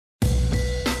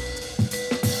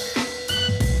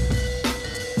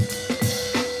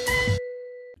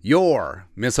Your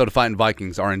Minnesota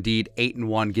Vikings are indeed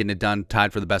 8-1, getting it done,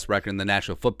 tied for the best record in the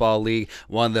National Football League.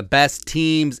 One of the best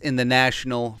teams in the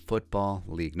National Football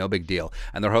League. No big deal.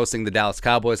 And they're hosting the Dallas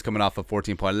Cowboys, coming off a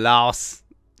 14-point loss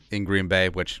in Green Bay,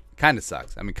 which kind of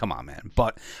sucks. I mean, come on, man.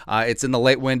 But it's in the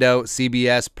late window,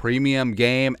 CBS premium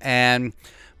game, and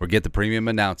we'll get the premium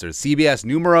announcers. CBS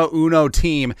numero uno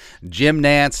team, Jim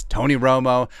Nantz-Tony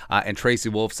Romo, and Tracy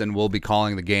Wolfson will be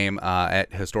calling the game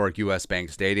at historic U.S. Bank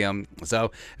Stadium. So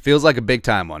it feels like a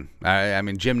big-time one. I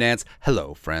mean, Jim Nantz,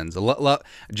 hello, friends.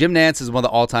 Jim Nantz is one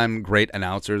of the all-time great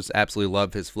announcers. Absolutely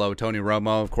love his flow. Tony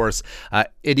Romo, of course,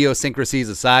 idiosyncrasies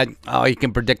aside, he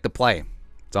can predict the play.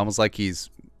 It's almost like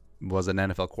was an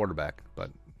NFL quarterback,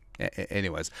 but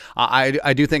anyways,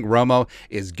 I do think Romo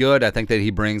is good. I think that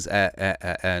he brings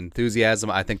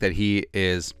enthusiasm. I think that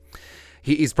he's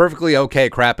perfectly okay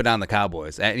crapping on the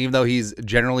Cowboys. And even though he's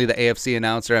generally the AFC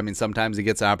announcer, I mean, sometimes he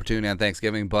gets an opportunity on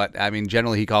Thanksgiving, but I mean,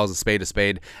 generally he calls a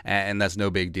spade, and that's no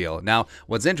big deal. Now,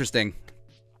 what's interesting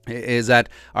is that,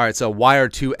 all right, so why are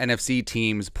two NFC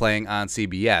teams playing on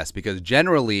CBS? Because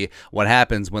generally what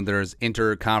happens when there's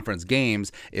interconference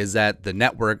games is that the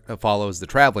network follows the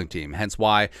traveling team, hence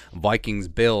why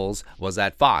Vikings-Bills was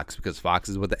at Fox, because Fox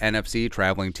is with the NFC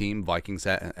traveling team, Vikings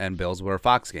and Bills were a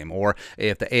Fox game. Or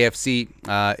if the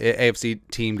AFC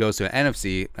team goes to an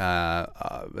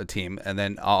NFC team, and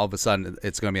then all of a sudden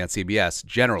it's going to be on CBS,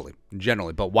 generally.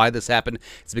 But why this happened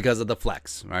is because of the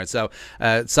flex. All right, so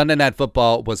Sunday Night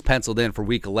Football was penciled in for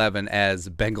Week 11 as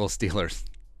Bengals Steelers.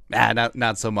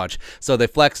 Not so much. So they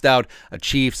flexed out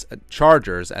Chiefs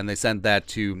Chargers, and they sent that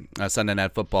to Sunday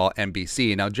Night Football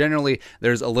NBC. Now, generally,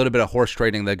 there's a little bit of horse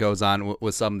trading that goes on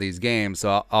with some of these games.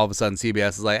 So all of a sudden,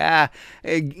 CBS is like,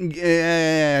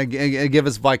 give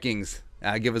us Vikings.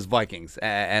 Give us Vikings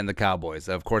and the Cowboys.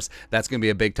 Of course, that's going to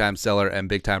be a big-time seller and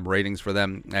big-time ratings for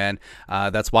them. And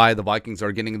that's why the Vikings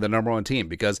are getting the #1 team,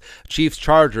 because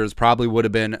Chiefs-Chargers probably would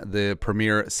have been the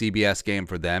premier CBS game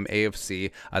for them.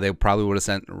 AFC, they probably would have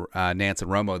sent Nantz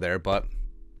and Romo there. But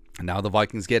now the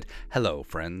Vikings get, hello,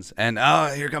 friends. And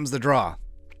here comes the draw.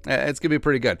 It's going to be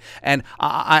pretty good. And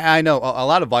I know a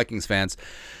lot of Vikings fans,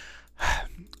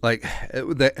 like,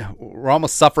 we're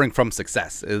almost suffering from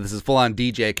success. This is full-on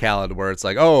DJ Khaled, where it's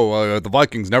like, the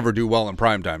Vikings never do well in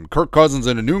primetime. Kirk Cousins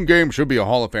in a noon game should be a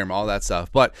Hall of Famer, all that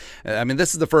stuff. But, I mean,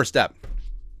 this is the first step.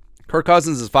 Kirk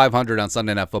Cousins is 500 on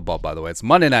Sunday Night Football, by the way. It's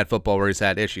Monday Night Football where he's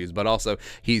had issues, but also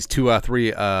he's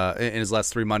 2-3 in his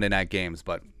last 3 Monday night games,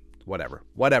 but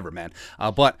whatever, man.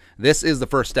 But this is the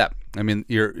first step. I mean,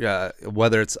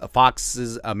 whether it's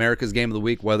Fox's America's Game of the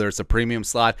Week, whether it's a premium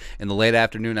slot in the late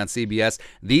afternoon on CBS,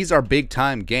 these are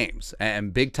big-time games,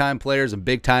 and big-time players and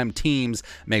big-time teams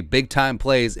make big-time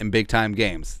plays in big-time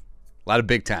games. A lot of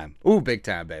big-time. Ooh,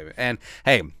 big-time, baby. And,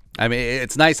 hey, I mean,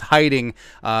 it's nice hiding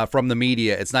from the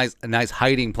media. It's nice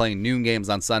hiding playing noon games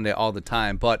on Sunday all the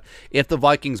time. But if the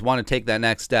Vikings want to take that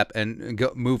next step and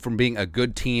move from being a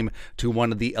good team to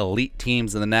one of the elite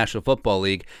teams in the National Football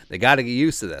League, they got to get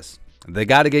used to this. They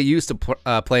got to get used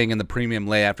to playing in the premium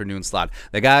late afternoon slot.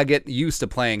 They got to get used to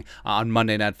playing on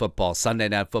Monday Night Football, Sunday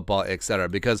Night Football, etc.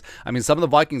 Because, I mean, some of the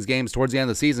Vikings games towards the end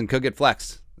of the season could get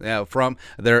flexed. From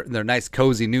their nice,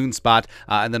 cozy noon spot,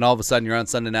 and then all of a sudden you're on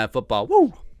Sunday Night Football.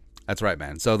 Woo! That's right,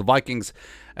 man. So the Vikings,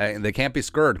 they can't be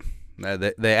scared.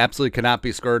 They absolutely cannot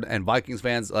be scared. And Vikings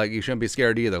fans, like, you shouldn't be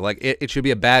scared either. Like, it should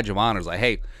be a badge of honor. It's like,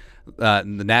 hey, the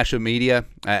national media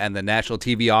and the national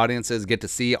TV audiences get to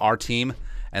see our team,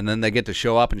 and then they get to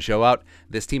show up and show out.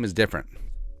 This team is different.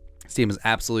 This team is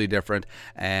absolutely different,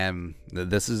 and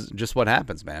this is just what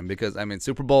happens, man. Because, I mean,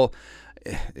 Super Bowl,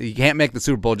 you can't make the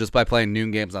Super Bowl just by playing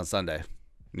noon games on Sunday.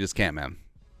 You just can't, man.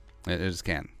 It just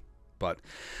can't. But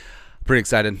pretty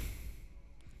excited.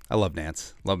 I love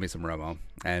Nantz. Love me some Romo.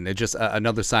 And it's just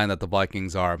another sign that the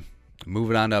Vikings are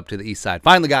moving on up to the east side.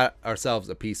 Finally got ourselves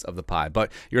a piece of the pie.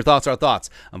 But your thoughts are thoughts.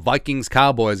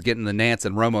 Vikings-Cowboys getting the Nantz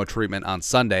and Romo treatment on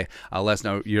Sunday. Let us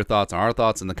know your thoughts and our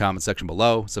thoughts in the comment section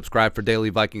below. Subscribe for daily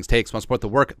Vikings takes. Want to support the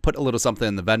work? Put a little something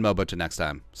in the Venmo. But till next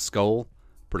time, Skol,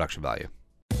 production value.